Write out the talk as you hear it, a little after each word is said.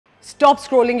Stop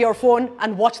scrolling your phone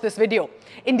and watch this video.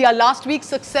 India last week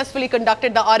successfully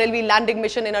conducted the RLV landing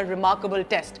mission in a remarkable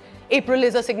test. April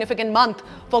is a significant month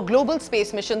for global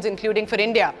space missions, including for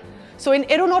India. So in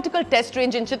aeronautical test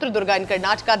range in Chitradurga in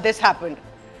Karnataka, this happened.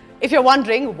 If you're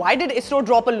wondering, why did ISRO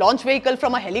drop a launch vehicle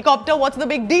from a helicopter? What's the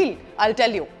big deal? I'll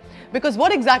tell you. Because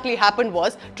what exactly happened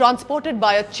was, transported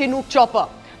by a Chinook chopper,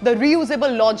 the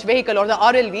Reusable Launch Vehicle, or the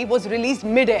RLV, was released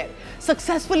mid-air,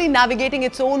 successfully navigating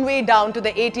its own way down to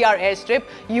the ATR airstrip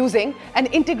using an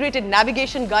integrated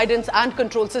navigation, guidance and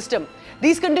control system.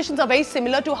 These conditions are very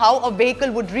similar to how a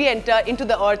vehicle would re-enter into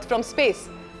the Earth from space.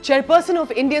 Chairperson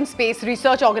of Indian Space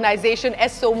Research Organization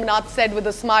S. Somnath said with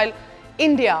a smile,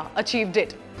 India achieved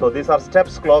it. So these are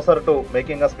steps closer to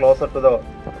making us closer to the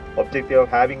objective of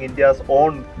having India's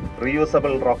own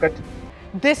reusable rocket.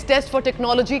 This test for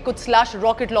technology could slash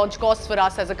rocket launch costs for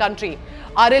us as a country.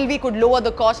 RLV could lower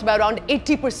the cost by around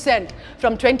 80%,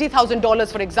 from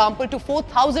 $20,000 for example to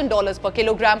 $4,000 per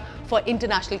kilogram for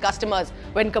international customers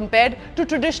when compared to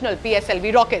traditional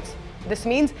PSLV rockets. This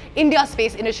means India's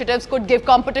space initiatives could give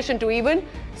competition to even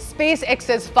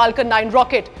SpaceX's Falcon 9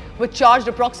 rocket, which charged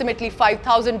approximately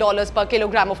 $5,000 per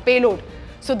kilogram of payload.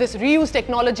 So this reuse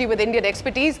technology with Indian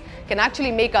expertise can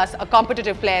actually make us a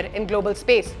competitive player in global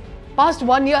space. Past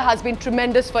 1 year has been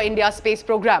tremendous for India's space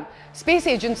program. Space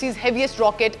Agency's heaviest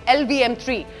rocket,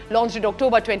 LVM-3, launched in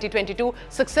October 2022,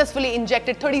 successfully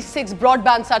injected 36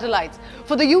 broadband satellites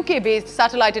for the UK-based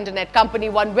satellite internet company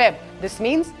OneWeb. This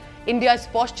means India is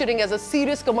posturing as a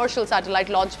serious commercial satellite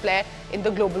launch player in the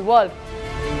global world.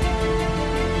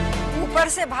 ऊपर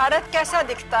से भारत कैसा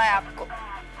दिखता है आपको?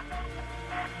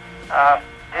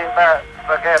 जी मैं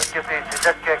बगैर किसी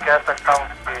झिझक के कह सकता हूँ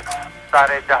कि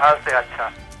सारे जहां से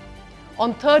अच्छा.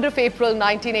 On 3rd of April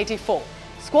 1984,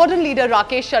 squadron leader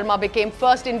Rakesh Sharma became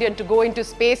first Indian to go into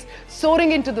space,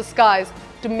 soaring into the skies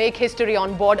to make history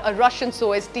on board a Russian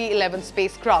Soyuz T-11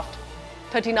 spacecraft.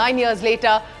 39 years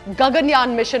later,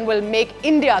 Gaganyaan mission will make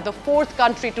India the 4th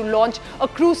country to launch a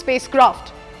crew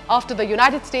spacecraft after the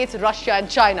United States, Russia and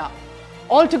China.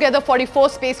 Altogether, 44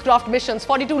 spacecraft missions,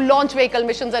 42 launch vehicle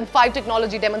missions and 5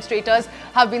 technology demonstrators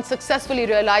have been successfully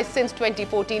realized since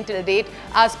 2014 till date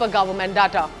as per government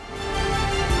data.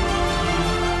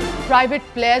 Private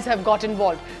players have got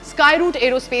involved. Skyroot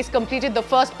Aerospace completed the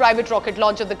first private rocket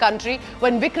launch of the country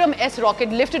when Vikram S rocket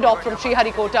lifted off from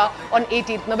Sriharikota on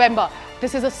 18th November.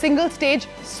 This is a single-stage,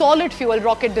 solid-fuel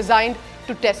rocket designed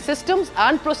to test systems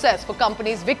and process for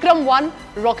company's Vikram 1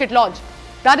 rocket launch.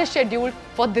 That is scheduled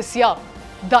for this year.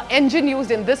 The engine used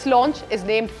in this launch is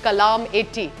named Kalam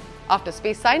 80, after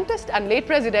space scientist and late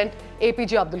President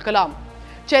APJ Abdul Kalam.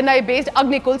 Chennai-based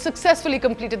Agnikul successfully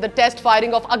completed the test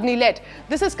firing of Agnilet.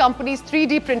 This is company's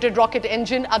 3D printed rocket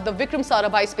engine at the Vikram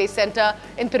Sarabhai Space Center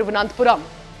in Thiruvananthapuram.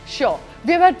 Sure,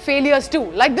 we have had failures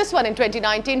too, like this one in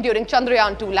 2019 during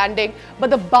Chandrayaan 2 landing, but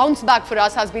the bounce back for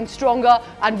us has been stronger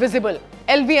and visible.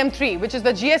 LVM-3, which is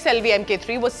the GSLV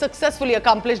Mk3, was successfully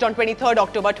accomplished on 23rd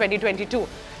October 2022.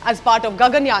 As part of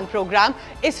Gaganyaan program,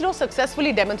 ISRO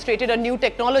successfully demonstrated a new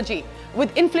technology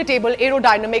with inflatable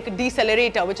aerodynamic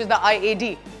decelerator, which is the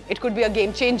IAD. It could be a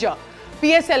game changer.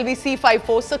 PSLV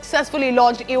C-54 successfully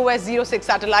launched EOS-06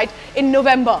 satellite in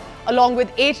November, along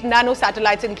with 8 nano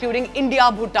satellites, including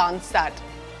India-Bhutan SAT.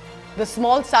 The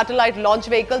small satellite launch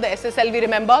vehicle, the SSLV,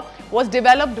 remember, was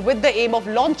developed with the aim of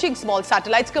launching small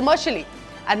satellites commercially,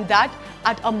 and that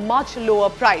at a much lower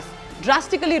price,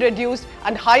 drastically reduced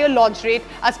and higher launch rate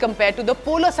as compared to the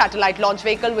polar satellite launch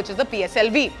vehicle, which is the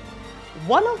PSLV.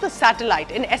 One of the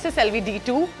satellite in SSLV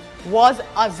D2 was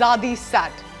Azadi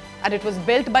Sat, and it was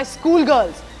built by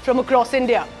schoolgirls from across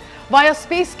India. Via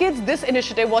Space Kids, this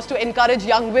initiative was to encourage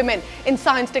young women in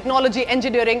science, technology,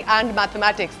 engineering and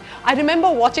mathematics. I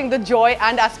remember watching the joy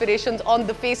and aspirations on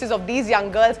the faces of these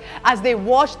young girls as they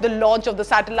watched the launch of the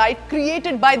satellite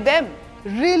created by them.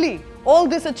 Really? All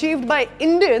this achieved by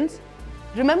Indians?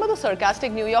 Remember the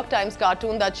sarcastic New York Times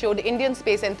cartoon that showed Indian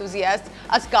space enthusiasts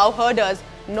as cow herders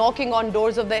knocking on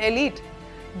doors of the elite?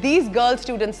 These girl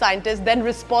student scientists then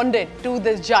responded to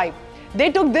this jibe. They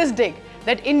took this dig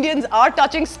that Indians are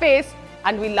touching space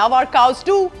and we love our cows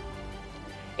too.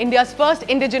 India's first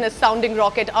indigenous sounding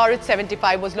rocket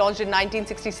RH-75 was launched in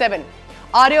 1967.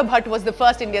 Aryabhat was the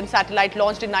first Indian satellite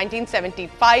launched in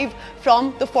 1975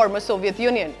 from the former Soviet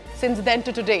Union. Since then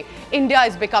to today, India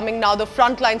is becoming now the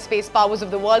frontline space powers of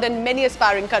the world, and many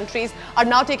aspiring countries are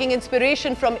now taking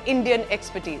inspiration from Indian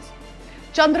expertise.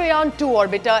 Chandrayaan 2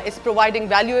 orbiter is providing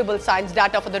valuable science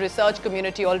data for the research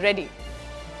community already.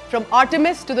 From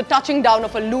Artemis to the touching down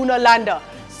of a lunar lander,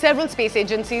 several space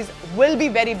agencies will be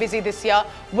very busy this year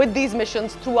with these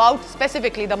missions throughout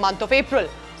specifically the month of April.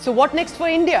 So what next for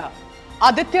India?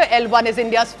 Aditya L1 is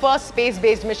India's first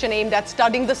space-based mission aimed at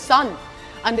studying the sun,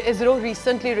 and ISRO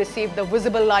recently received the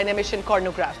Visible Line Emission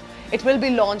Chronograph. It will be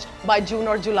launched by June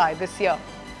or July this year.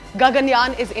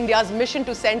 Gaganyaan is India's mission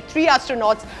to send 3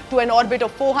 astronauts to an orbit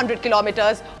of 400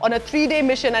 kilometers on a 3-day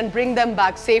mission and bring them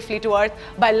back safely to Earth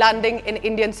by landing in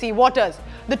Indian sea waters.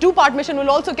 The 2-part mission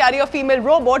will also carry a female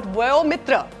robot,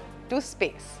 Mitra, to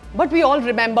space. But we all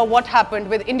remember what happened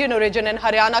with Indian origin and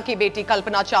Haryana ki beti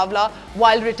Kalpana Chawla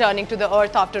while returning to the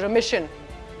Earth after a mission.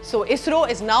 So ISRO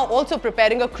is now also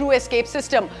preparing a crew escape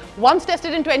system, once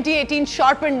tested in 2018,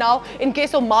 sharpened now in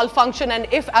case of malfunction and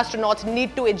if astronauts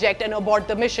need to eject and abort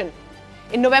the mission.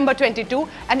 In November 22,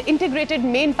 an integrated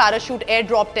main parachute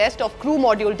airdrop test of crew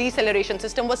module deceleration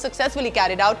system was successfully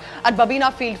carried out at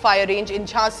Babina Field Fire Range in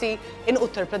Jhansi in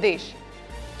Uttar Pradesh.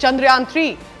 Chandrayaan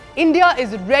 3. India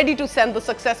is ready to send the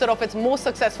successor of its most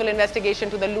successful investigation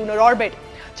to the lunar orbit.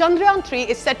 Chandrayaan 3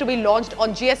 is set to be launched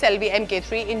on GSLV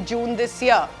Mk3 in June this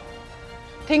year.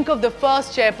 Think of the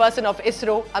first chairperson of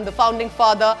ISRO and the founding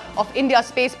father of India's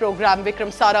space program,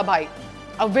 Vikram Sarabhai.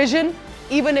 A vision,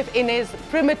 even if in his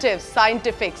primitive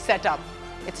scientific setup,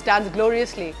 it stands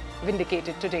gloriously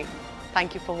vindicated today.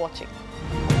 Thank you for watching.